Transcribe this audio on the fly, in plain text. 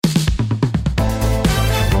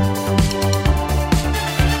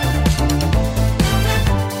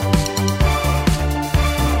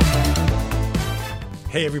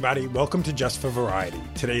Hey everybody, welcome to Just for Variety.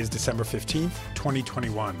 Today is December 15th,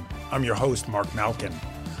 2021. I'm your host, Mark Malkin.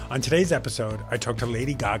 On today's episode, I talk to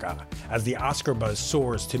Lady Gaga as the Oscar buzz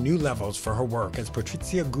soars to new levels for her work as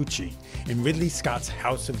Patrizia Gucci in Ridley Scott's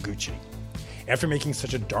House of Gucci. After making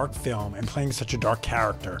such a dark film and playing such a dark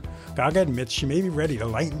character, Gaga admits she may be ready to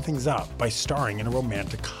lighten things up by starring in a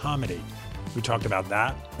romantic comedy. We talked about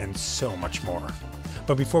that and so much more.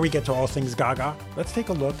 But before we get to all things Gaga, let's take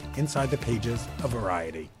a look inside the pages of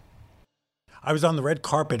Variety. I was on the red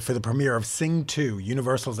carpet for the premiere of Sing 2,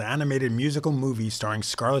 Universal's animated musical movie starring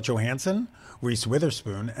Scarlett Johansson, Reese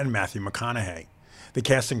Witherspoon, and Matthew McConaughey. The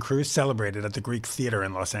cast and crew celebrated at the Greek Theater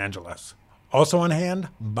in Los Angeles. Also on hand,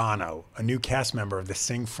 Bono, a new cast member of the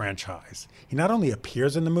Sing franchise. He not only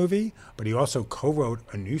appears in the movie, but he also co-wrote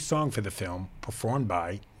a new song for the film performed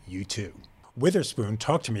by U2. Witherspoon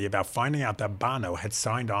talked to me about finding out that Bono had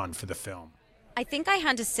signed on for the film. I think I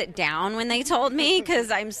had to sit down when they told me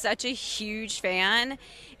because I'm such a huge fan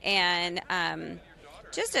and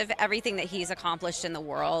just of everything that he's accomplished in the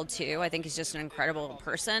world too. I think he's just an incredible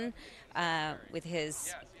person with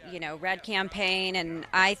his, Red campaign, and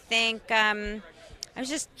I think I was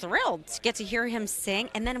just thrilled to get to hear him sing,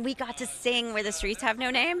 and then we got to sing Where the Streets Have No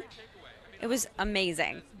Name. It was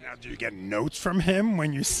amazing. Now, do you get notes from him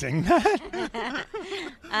when you sing that?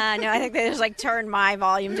 No, I think they just turn my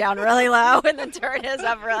volume down really low and then turn his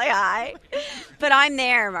up really high. But I'm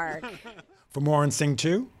there, Mark. For more on Sing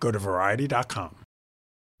 2, go to Variety.com.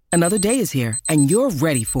 Another day is here, and you're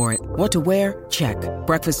ready for it. What to wear? Check.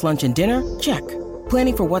 Breakfast, lunch, and dinner? Check.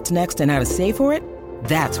 Planning for what's next and how to save for it?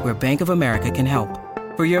 That's where Bank of America can help.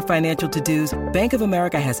 For your financial to-dos, Bank of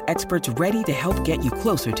America has experts ready to help get you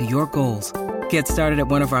closer to your goals. Get started at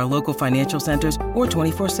one of our local financial centers or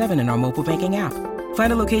 24/7 in our mobile banking app.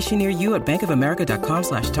 Find a location near you at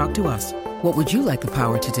bankofamerica.com/talktous. What would you like the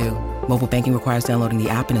power to do? Mobile banking requires downloading the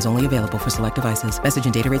app and is only available for select devices. Message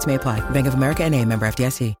and data rates may apply. Bank of America N.A., member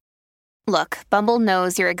FDIC. Look, Bumble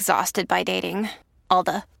knows you're exhausted by dating. All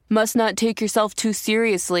the must not take yourself too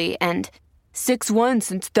seriously and 6'1"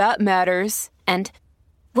 since that matters. And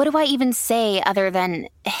what do I even say other than,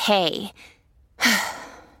 hey?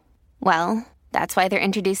 Well, that's why they're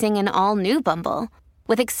introducing an all-new Bumble,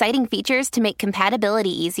 with exciting features to make compatibility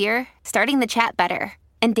easier, starting the chat better,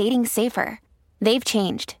 and dating safer. They've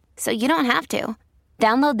changed, so you don't have to.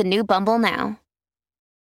 Download the new Bumble now.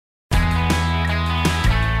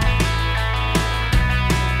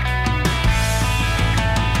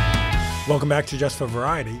 Welcome back to Just for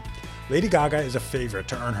Variety. Lady Gaga is a favorite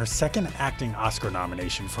to earn her second acting Oscar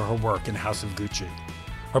nomination for her work in House of Gucci.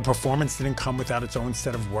 Her performance didn't come without its own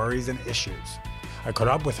set of worries and issues. I caught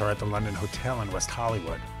up with her at the London Hotel in West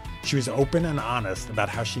Hollywood. She was open and honest about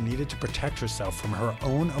how she needed to protect herself from her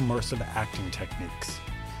own immersive acting techniques.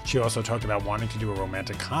 She also talked about wanting to do a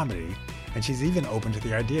romantic comedy, and she's even open to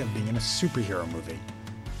the idea of being in a superhero movie.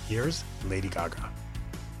 Here's Lady Gaga.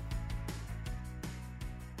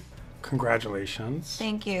 Congratulations.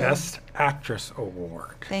 Thank you. Best Actress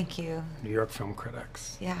Award. Thank you. New York Film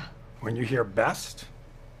Critics. Yeah. When you hear Best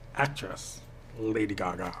Actress, Lady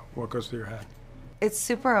Gaga, what goes through your head? It's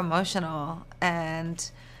super emotional,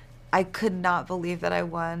 and I could not believe that I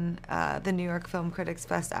won the New York Film Critics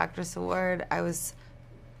Best Actress Award. I was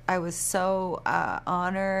so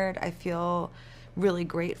honored. I feel really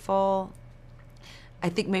grateful. I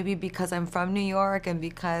think maybe because I'm from New York and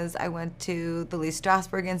because I went to the Lee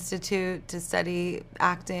Strasberg Institute to study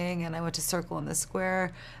acting, and I went to Circle in the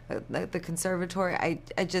Square, the conservatory, I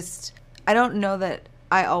don't know that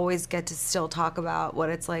I always get to still talk about what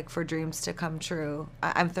it's like for dreams to come true.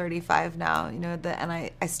 I'm 35 now, and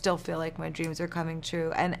I still feel like my dreams are coming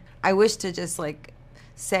true. And I wish to just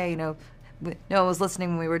say, no one was listening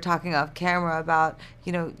when we were talking off camera about,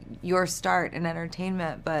 your start in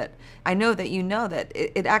entertainment, but I know that that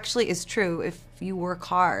it actually is true. If you work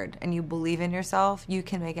hard and you believe in yourself, you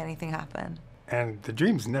can make anything happen. And the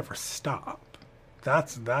dreams never stop.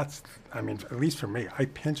 That's at least for me, I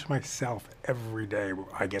pinch myself every day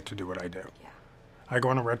I get to do what I do. Yeah. I go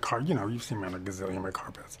on a red carpet, you've seen me on a gazillion red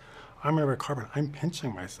carpets. I'm on a red carpet, I'm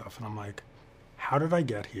pinching myself, and I'm like, how did I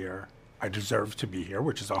get here? I deserve to be here,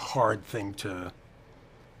 which is a hard thing to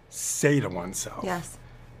say to oneself. Yes.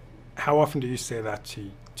 How often do you say that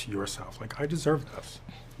to yourself? I deserve this.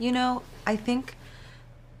 I think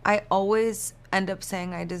I always end up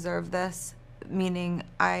saying I deserve this, meaning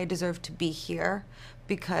I deserve to be here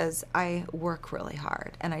because I work really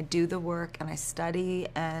hard and I do the work and I study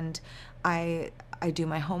and I do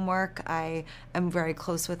my homework. I am very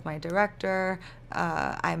close with my director.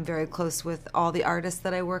 I'm very close with all the artists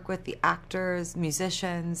that I work with, the actors,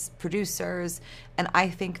 musicians, producers. And I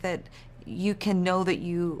think that you can know that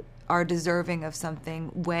you are deserving of something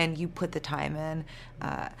when you put the time in.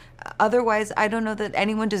 Otherwise, I don't know that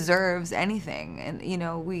anyone deserves anything. And, you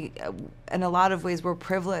know, we, in a lot of ways, we're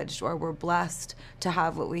privileged or we're blessed to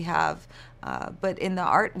have what we have. But in the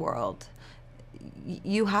art world,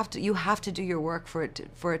 you have to do your work for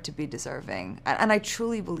it to be deserving. And I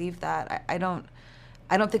truly believe that. I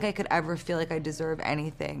don't think I could ever feel like I deserve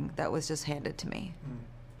anything that was just handed to me.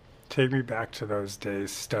 Take me back to those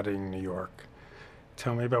days studying New York.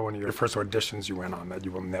 Tell me about one of your first auditions you went on that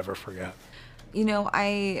you will never forget. You know,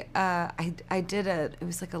 I did it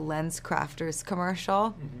was like a Lens Crafters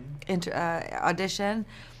commercial audition,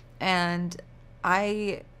 and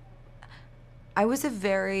I was a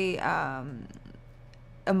very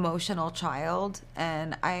emotional child,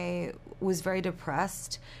 and I was very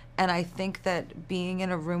depressed. And I think that being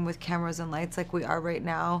in a room with cameras and lights like we are right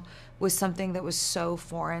now was something that was so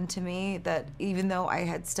foreign to me that even though I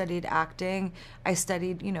had studied acting, I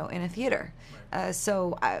studied, you know, in a theater.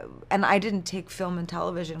 And I didn't take film and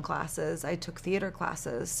television classes. I took theater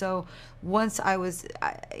classes. So once I was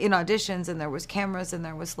in auditions and there was cameras and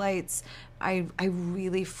there was lights, I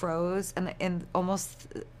really froze in almost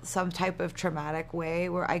some type of traumatic way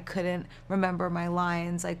where I couldn't remember my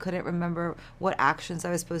lines. I couldn't remember what actions I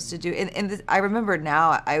was supposed to do. I remember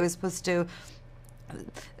now I was supposed to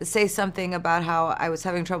say something about how I was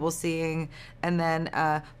having trouble seeing, and then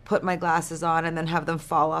put my glasses on and then have them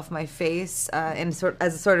fall off my face as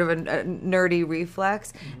a sort of a nerdy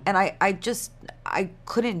reflex. And I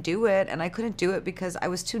couldn't do it, and I couldn't do it because I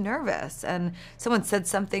was too nervous. And someone said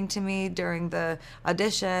something to me during the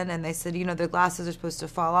audition, and they said, you know, the glasses are supposed to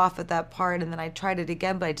fall off at that part. And then I tried it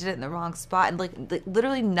again, but I did it in the wrong spot, and like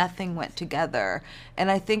literally nothing went together. And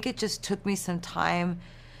I think it just took me some time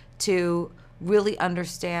to really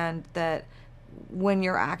understand that when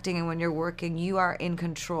you're acting and when you're working, you are in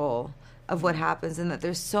control of what happens, and that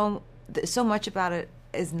there's so much about it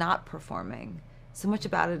is not performing. So much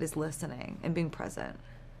about it is listening and being present.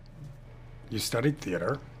 You studied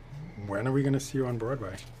theater. When are we going to see you on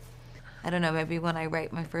Broadway? I don't know, maybe when I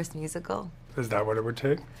write my first musical. Is that what it would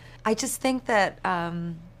take? I just think that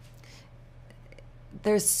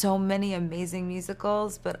there's so many amazing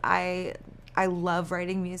musicals, but I love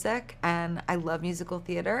writing music, and I love musical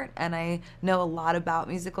theater, and I know a lot about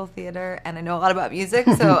musical theater, and I know a lot about music,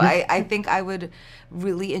 so I think I would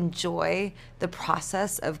really enjoy the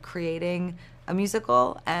process of creating a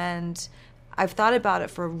musical, and I've thought about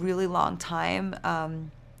it for a really long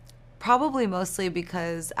time, probably mostly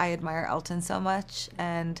because I admire Elton so much,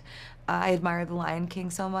 and I admire The Lion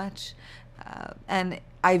King so much, and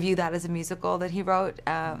I view that as a musical that he wrote,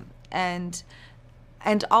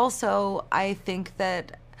 and also, I think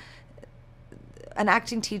that an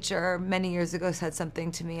acting teacher many years ago said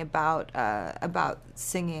something to me about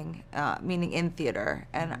singing, meaning in theater,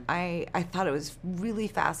 and I thought it was really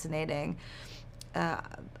fascinating. I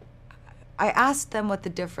asked them what the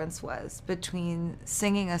difference was between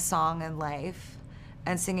singing a song in life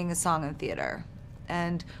and singing a song in theater,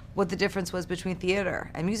 and what the difference was between theater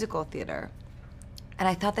and musical theater. And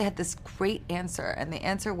I thought they had this great answer, and the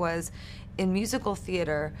answer was, in musical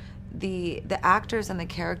theater, the actors and the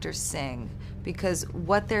characters sing because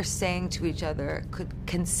what they're saying to each other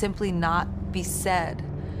can simply not be said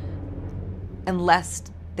unless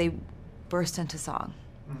they burst into song.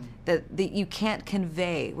 That you can't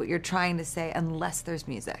convey what you're trying to say unless there's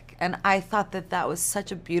music. And I thought that was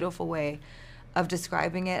such a beautiful way of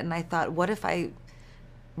describing it. And I thought, what if I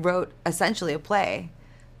wrote essentially a play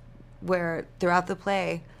where throughout the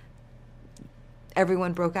play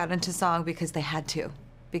everyone broke out into song because they had to,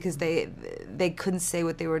 because they couldn't say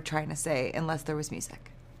what they were trying to say unless there was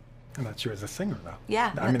music. And that's you as a singer, though.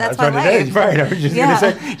 Yeah, I mean, that's what my it life. is, right? I was just going to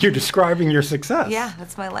say, you're describing your success. Yeah,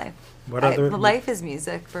 that's my life. Life is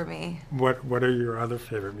music for me. What are your other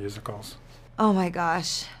favorite musicals? Oh my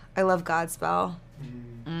gosh, I love Godspell.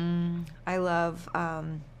 I love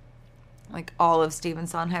like all of Stephen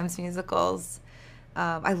Sondheim's musicals.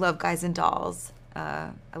 I love Guys and Dolls.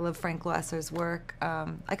 I love Frank Loesser's work.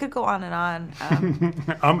 I could go on and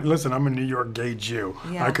on. Listen, I'm a New York gay Jew.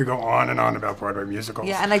 Yeah. I could go on and on about Broadway musicals.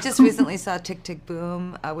 Yeah, and I just recently saw Tick, Tick,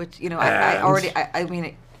 Boom, which, you know, I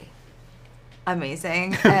mean,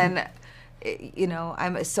 amazing. And, you know,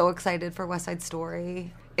 I'm so excited for West Side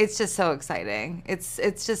Story. It's just so exciting.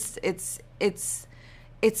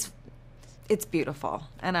 It's beautiful,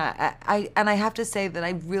 and I have to say that I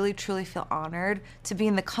really truly feel honored to be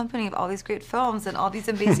in the company of all these great films and all these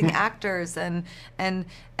amazing actors and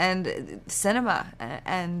cinema,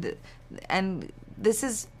 and this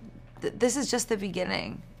is just the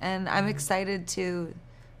beginning, and I'm excited to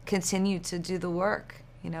continue to do the work,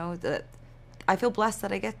 that I feel blessed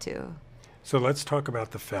that I get to. So let's talk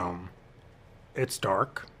about the film. It's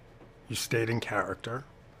dark. You stayed in character.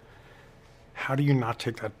 How do you not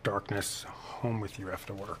take that darkness home with you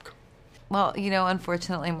after work? Well,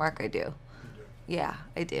 unfortunately, Mark, I do. Yeah,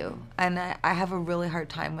 I do. And I have a really hard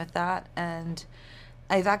time with that. And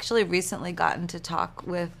I've actually recently gotten to talk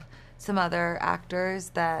with some other actors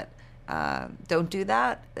that don't do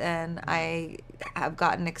that. And I have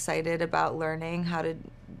gotten excited about learning how to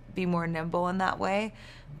be more nimble in that way.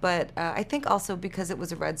 But I think also because it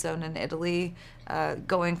was a red zone in Italy,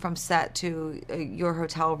 going from set to your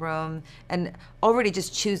hotel room and already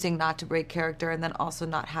just choosing not to break character and then also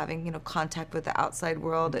not having, contact with the outside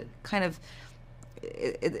world, it kind of,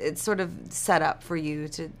 it's sort of set up for you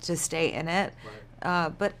to stay in it.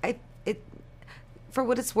 Right. But for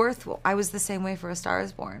what it's worth, I was the same way for A Star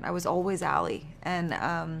Is Born. I was always Allie.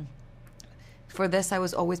 And for this, I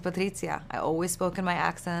was always Patrizia. I always spoke in my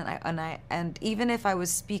accent, and even if I was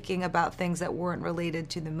speaking about things that weren't related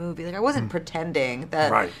to the movie, like I wasn't pretending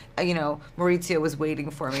that, right. Maurizio was waiting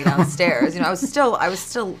for me downstairs. I was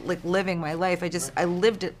still like living my life. I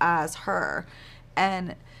lived it as her,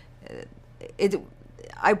 and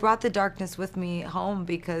I brought the darkness with me home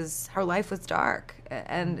because her life was dark,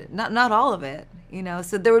 and not all of it,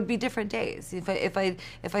 So there would be different days.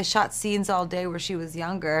 If I shot scenes all day where she was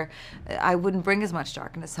younger, I wouldn't bring as much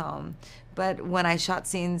darkness home. But when I shot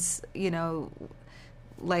scenes,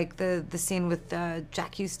 like the scene with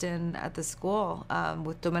Jack Houston at the school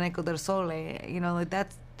with Domenico Del Sole, like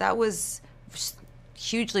that was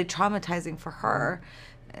hugely traumatizing for her.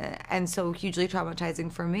 And so hugely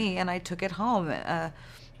traumatizing for me, and I took it home.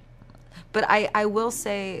 But I will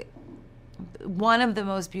say, one of the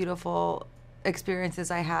most beautiful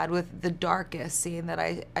experiences I had with the darkest scene that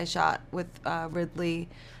I shot with Ridley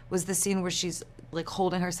was the scene where she's like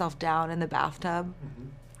holding herself down in the bathtub.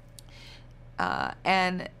 Mm-hmm.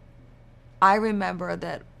 And I remember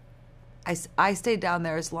that I stayed down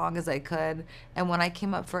there as long as I could, and when I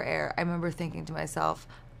came up for air, I remember thinking to myself,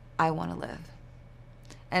 I want to live.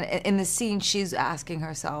 And in the scene, she's asking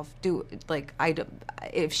herself,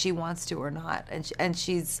 if she wants to or not, and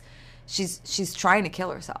she's trying to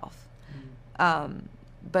kill herself.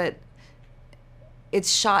 But it's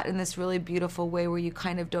shot in this really beautiful way where you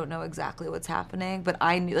kind of don't know exactly what's happening. But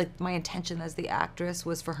I knew, my intention as the actress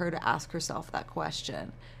was for her to ask herself that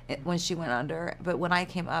question when she went under. But when I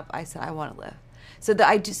came up, I said, I want to live. So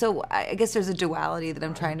I guess there's a duality that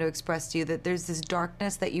I'm trying to express to you, that there's this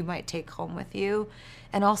darkness that you might take home with you,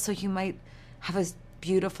 and also you might have a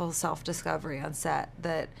beautiful self-discovery on set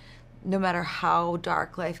that no matter how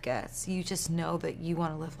dark life gets, you just know that you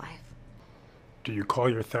want to live life. Do you call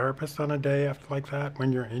your therapist on a day like that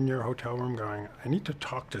when you're in your hotel room going, I need to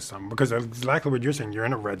talk to someone? Because exactly what you're saying, you're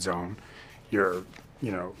in a red zone. You're,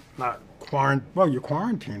 not you're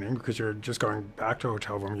quarantining because you're just going back to a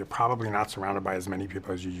hotel room. You're probably not surrounded by as many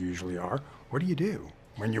people as you usually are. What do you do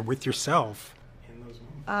when you're with yourself in those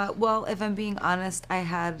moments? Well, if I'm being honest, I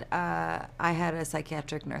had a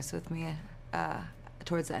psychiatric nurse with me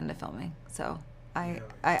towards the end of filming. So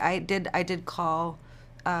I did call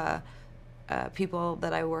people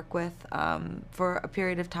that I work with for a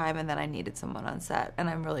period of time, and then I needed someone on set, and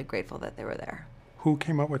I'm really grateful that they were there. Who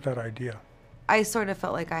came up with that idea? I sort of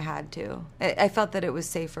felt like I had to. I felt that it was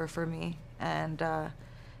safer for me, and I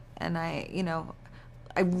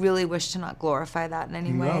really wish to not glorify that in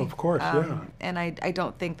any way. No, of course, yeah. And I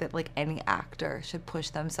don't think that any actor should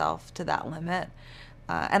push themselves to that limit.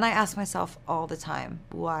 And I ask myself all the time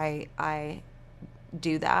why I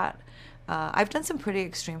do that. I've done some pretty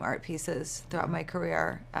extreme art pieces throughout my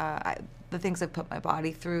career. The things I've put my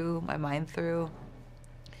body through, my mind through,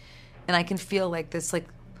 and I can feel like this,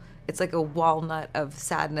 it's like a walnut of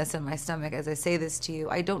sadness in my stomach as I say this to you.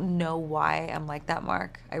 I don't know why I'm like that,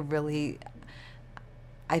 Mark.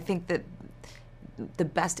 I think that the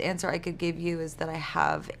best answer I could give you is that I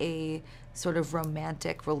have a sort of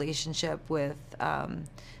romantic relationship with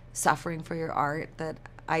suffering for your art that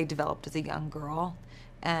I developed as a young girl.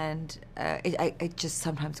 And it just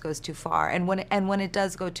sometimes goes too far. And when it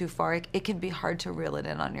does go too far, it can be hard to reel it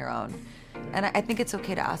in on your own. And I think it's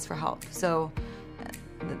okay to ask for help. So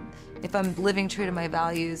if I'm living true to my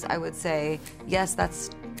values, I would say, yes, that's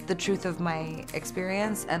the truth of my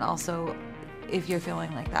experience. And also, if you're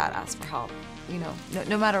feeling like that, ask for help.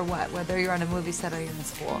 No matter what, whether you're on a movie set or you're in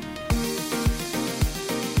school.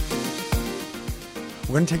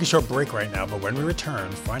 We're going to take a short break right now, but when we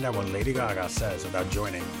return, find out what Lady Gaga says about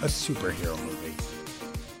joining a superhero movie.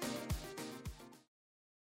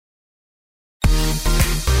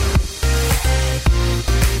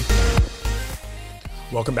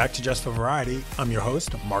 Welcome back to Just for Variety. I'm your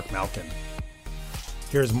host, Mark Malkin.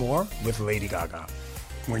 Here's more with Lady Gaga.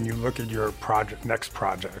 When you look at your next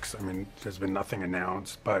projects, I mean, there's been nothing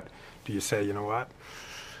announced, but do you say, you know what,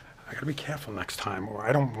 I gotta be careful next time, or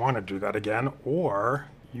I don't want to do that again, or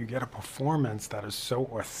you get a performance that is so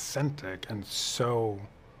authentic and so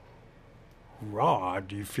raw,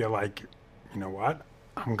 do you feel like, you know what,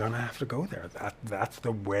 I'm gonna have to go there. That's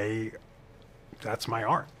the way, that's my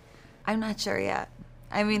art. I'm not sure yet.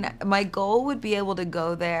 I mean, my goal would be able to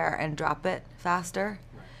go there and drop it faster.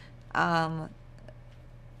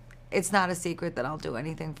 It's not a secret that I'll do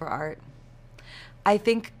anything for art. I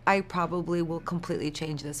think I probably will completely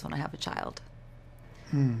change this when I have a child.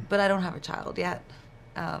 But I don't have a child yet.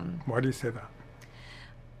 Why do you say that?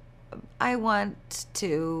 I want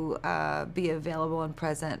to be available and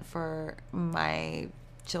present for my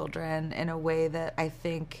children in a way that I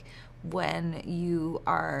think when you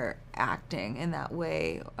are acting in that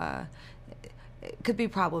way, it could be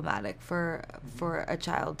problematic for a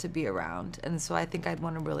child to be around. And so I think I'd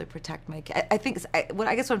want to really protect my kid. I guess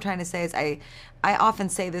what I'm trying to say is I often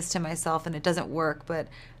say this to myself and it doesn't work, but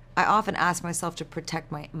I often ask myself to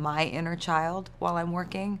protect my inner child while I'm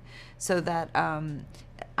working so that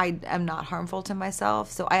I am not harmful to myself.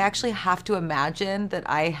 So I actually have to imagine that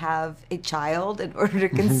I have a child in order to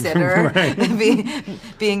consider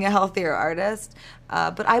being a healthier artist.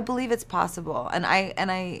 But I believe it's possible.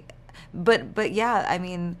 But yeah, I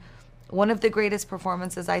mean, one of the greatest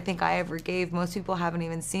performances I think I ever gave, most people haven't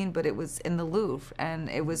even seen, but it was in the Louvre, and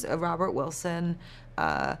it was a Robert Wilson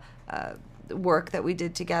work that we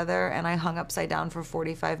did together, and I hung upside down for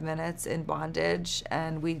 45 minutes in bondage,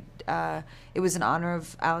 and it was in honor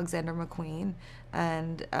of Alexander McQueen,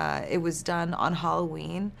 and it was done on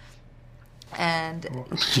Halloween. And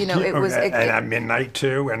it was and at midnight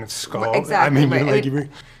too, and it's skull. Exactly. I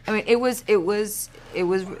mean, it was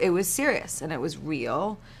serious and it was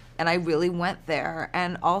real, and I really went there.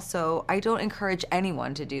 And also, I don't encourage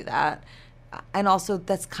anyone to do that. And also,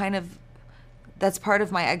 that's part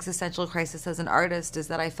of my existential crisis as an artist, is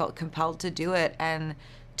that I felt compelled to do it and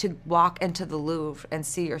to walk into the Louvre and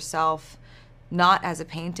see yourself not as a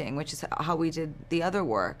painting, which is how we did the other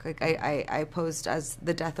work. Like I posed as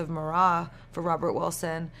the Death of Marat for Robert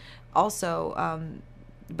Wilson, also,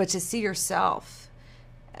 but to see yourself,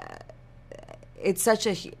 it's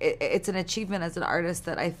an achievement as an artist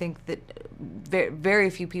that I think that very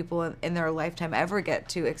few people in their lifetime ever get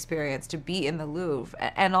to experience, to be in the Louvre,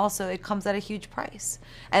 and also it comes at a huge price.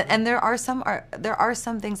 And there are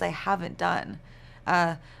some things I haven't done.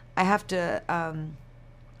 I have to.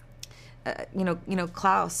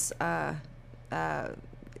 Klaus,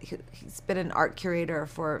 he's been an art curator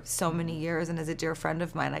for so many years and is a dear friend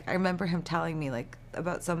of mine. Like, I remember him telling me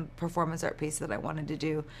about some performance art piece that I wanted to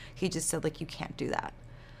do. He just said, you can't do that.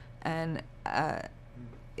 And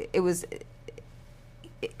it was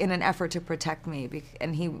in an effort to protect me,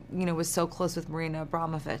 and he was so close with Marina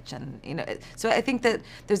Abramovich, and so I think that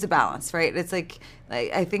there's a balance, right? It's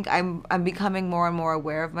I think I'm becoming more and more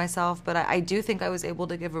aware of myself, but I do think I was able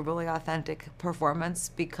to give a really authentic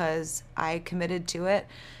performance because I committed to it,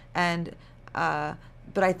 and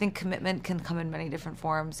but I think commitment can come in many different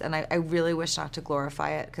forms, and I really wish not to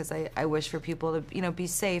glorify it, because I wish for people to be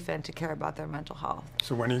safe and to care about their mental health.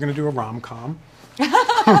 So when are you going to do a rom-com?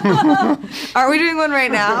 Are we doing one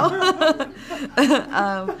right now?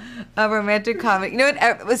 A romantic comedy. You know what?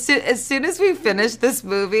 As soon as we finished this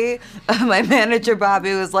movie, my manager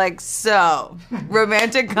Bobby was like, "So,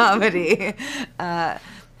 romantic comedy."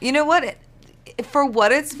 You know what? For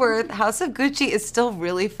what it's worth, House of Gucci is still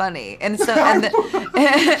really funny, and so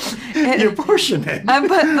you're pushing it.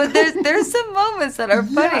 But there's some moments that are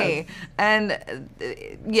funny, and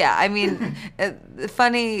yeah, I mean,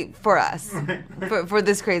 funny for us, for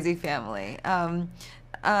this crazy family.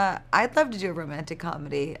 I'd love to do a romantic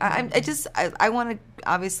comedy. I want to,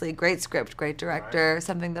 obviously, great script, great director, right.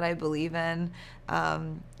 Something that I believe in.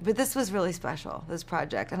 But this was really special, this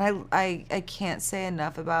project, and I can't say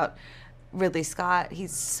enough about Ridley Scott.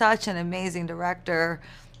 He's such an amazing director.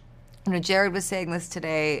 Jared was saying this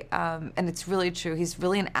today, and it's really true. He's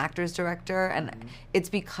really an actor's director, and it's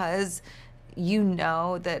because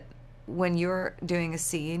that when you're doing a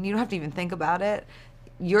scene, you don't have to even think about it.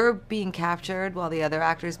 You're being captured while the other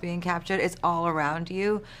actor's being captured. It's all around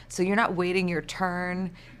you, so you're not waiting your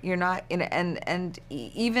turn. You're not in, and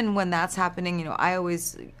even when that's happening, I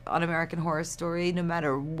always, on American Horror Story, no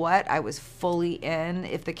matter what, I was fully in.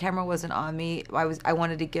 If the camera wasn't on me, I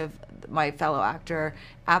wanted to give my fellow actor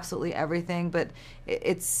absolutely everything. But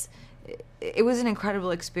it's it was an incredible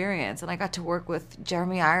experience, and I got to work with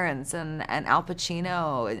Jeremy Irons and Al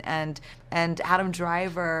Pacino and Adam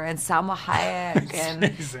Driver and Salma Hayek, and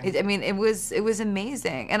it was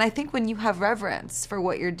amazing. And I think when you have reverence for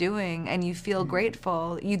what you're doing and you feel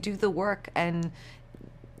grateful, you do the work and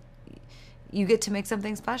you get to make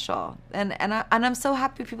something special. And I'm so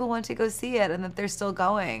happy people want to go see it and that they're still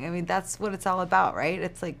going. I mean, that's what it's all about, right?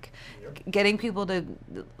 It's like getting people to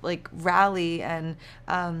like rally and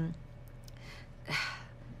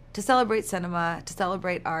to celebrate cinema, to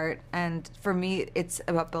celebrate art. And for me, it's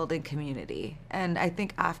about building community. And I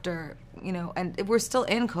think after, and we're still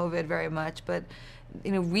in COVID very much, but,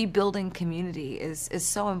 rebuilding community is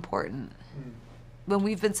so important when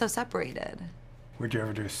we've been so separated. Would you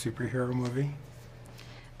ever do a superhero movie?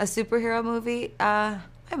 A superhero movie? I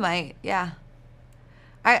might, yeah.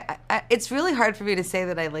 I it's really hard for me to say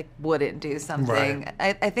that I wouldn't do something.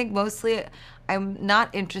 Right. I think mostly I'm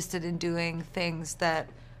not interested in doing things that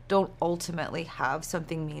don't ultimately have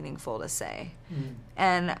something meaningful to say.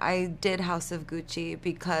 And I did House of Gucci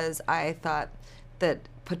because I thought that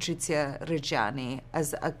Patrizia Reggiani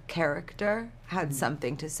as a character had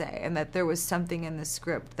something to say, and that there was something in the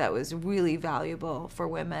script that was really valuable for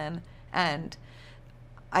women, and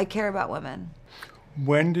I care about women.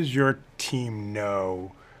 When does your team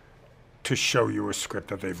know to show you a script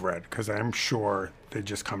that they've read? Because I'm sure they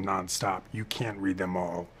just come nonstop. You can't read them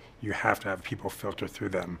all. You have to have people filter through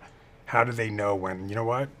them. How do they know when, you know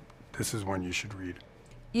what, this is one you should read?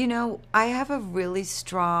 I have a really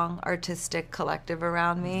strong artistic collective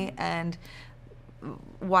around me, and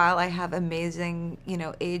while I have amazing,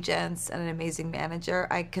 agents and an amazing manager,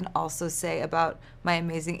 I can also say about my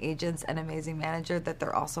amazing agents and amazing manager that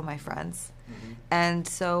they're also my friends. And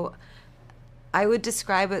so I would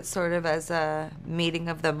describe it sort of as a meeting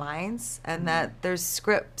of the minds, and that there's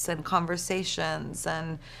scripts and conversations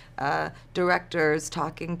and directors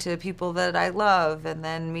talking to people that I love, and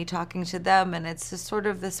then me talking to them, and it's just sort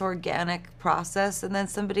of this organic process. And then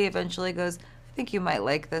somebody eventually goes, I think you might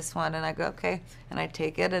like this one, and I go, okay, and I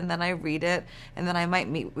take it, and then I read it, and then I might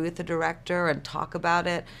meet with the director and talk about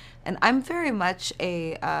it. And I'm very much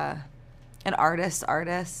an artist.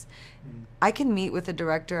 I can meet with a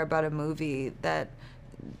director about a movie that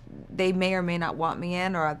they may or may not want me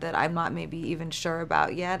in, or that I'm not maybe even sure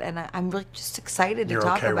about yet, and I'm really just excited to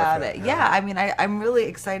talk about it. Yeah, I mean, I'm really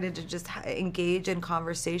excited to just engage in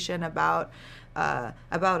conversation about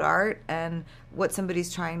art and what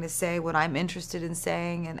somebody's trying to say, what I'm interested in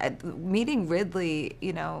saying. And meeting Ridley,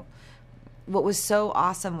 what was so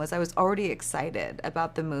awesome was I was already excited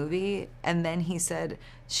about the movie, and then he said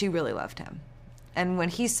she really loved him. And when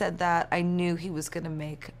he said that, I knew he was going to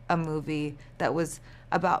make a movie that was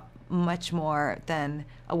about much more than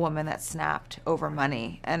a woman that snapped over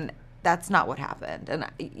money. And that's not what happened. And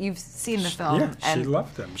you've seen the film. Yeah, and she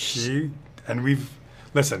loved him.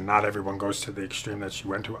 Listen, not everyone goes to the extreme that she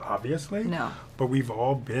went to, obviously. No. But we've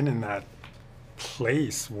all been in that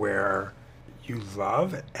place where you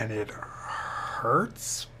love and it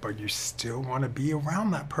hurts, but you still want to be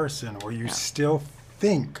around that person, or you still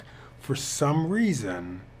think for some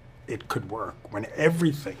reason it could work when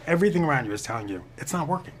everything around you is telling you it's not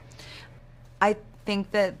working. I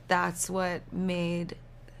think that that's what made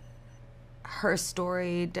her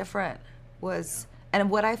story different and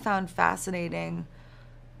what I found fascinating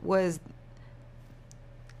was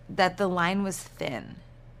that the line was thin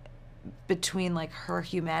between her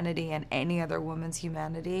humanity and any other woman's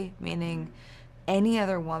humanity, meaning any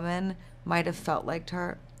other woman might have felt like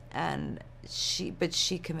her, but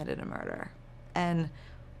she committed a murder. And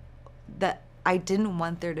that I didn't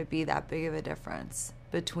want there to be that big of a difference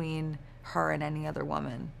between her and any other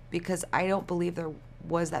woman, because I don't believe there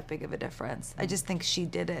was that big of a difference. I just think she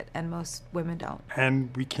did it, and most women don't. And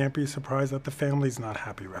we can't be surprised that the family's not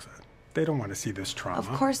happy with it. They don't want to see this trauma. Of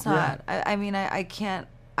course not. Yeah. I mean, I can't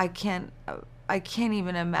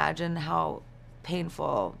even imagine how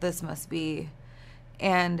painful this must be.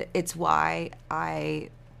 And it's why I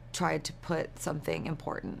tried to put something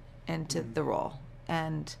important into the role.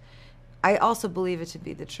 And I also believe it to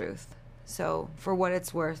be the truth. So for what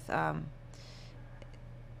it's worth,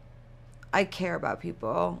 I care about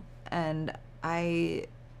people, and I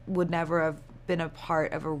would never have been a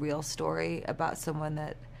part of a real story about someone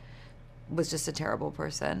that was just a terrible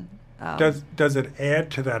person. Does it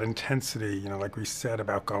add to that intensity, like we said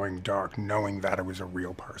about going dark, knowing that it was a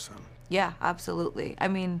real person? Yeah, absolutely. I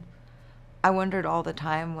mean, I wondered all the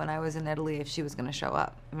time when I was in Italy if she was going to show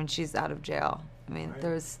up. I mean, she's out of jail. I mean,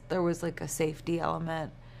 right. there was a safety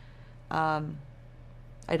element. I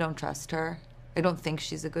don't trust her. I don't think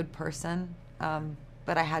she's a good person.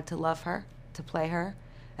 But I had to love her, to play her.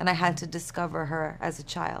 and I had to discover her as a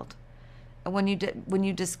child. And when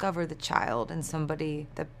you discover the child in somebody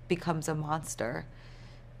that becomes a monster,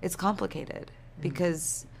 it's complicated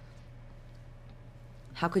because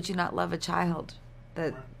how could you not love a child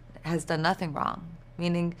that has done nothing wrong?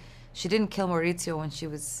 Meaning, she didn't kill Maurizio when she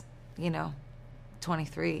was,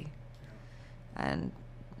 23. And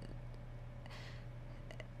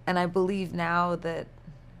I believe now that,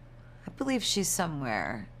 she's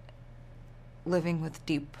somewhere living with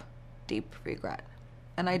deep, deep regret.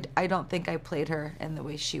 And I don't think I played her in the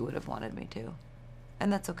way she would have wanted me to.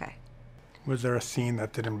 And that's okay. Was there a scene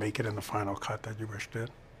that didn't make it in the final cut that you wish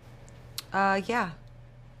did? Yeah,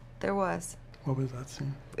 there was. What was that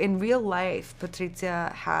scene? In real life,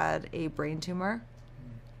 Patrizia had a brain tumor,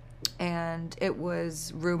 and it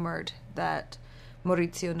was rumored that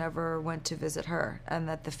Maurizio never went to visit her and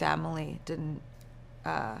that the family didn't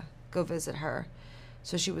go visit her.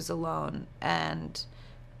 So she was alone. And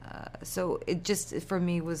so it just, for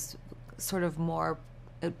me, was sort of more,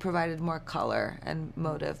 it provided more color and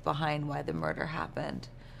motive behind why the murder happened.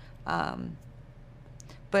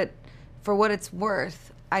 But for what it's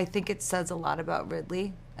worth, I think it says a lot about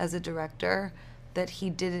Ridley as a director that he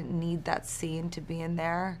didn't need that scene to be in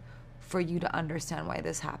there for you to understand why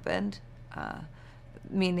this happened.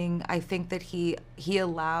 Meaning, I think that he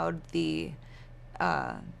allowed the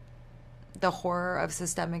horror of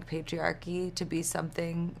systemic patriarchy to be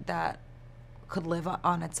something that could live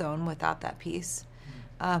on its own without that piece.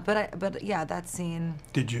 But yeah, that scene.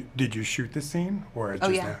 Did you shoot the scene or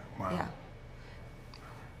just yeah. that? Wow. Yeah.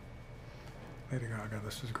 Lady Gaga,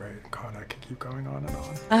 this is great. God, I could keep going on and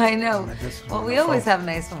on. I know. This is Well, we wonderful. always have a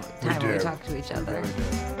nice time when we do. talk to each other. We really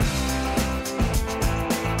do.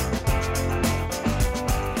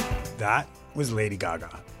 That was Lady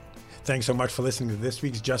Gaga. Thanks so much for listening to this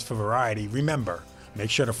week's Just for Variety. Remember, make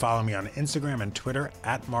sure to follow me on Instagram and Twitter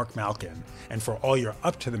at Mark Malkin. And for all your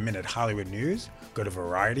up-to-the-minute Hollywood news, go to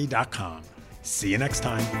Variety.com. See you next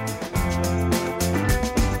time.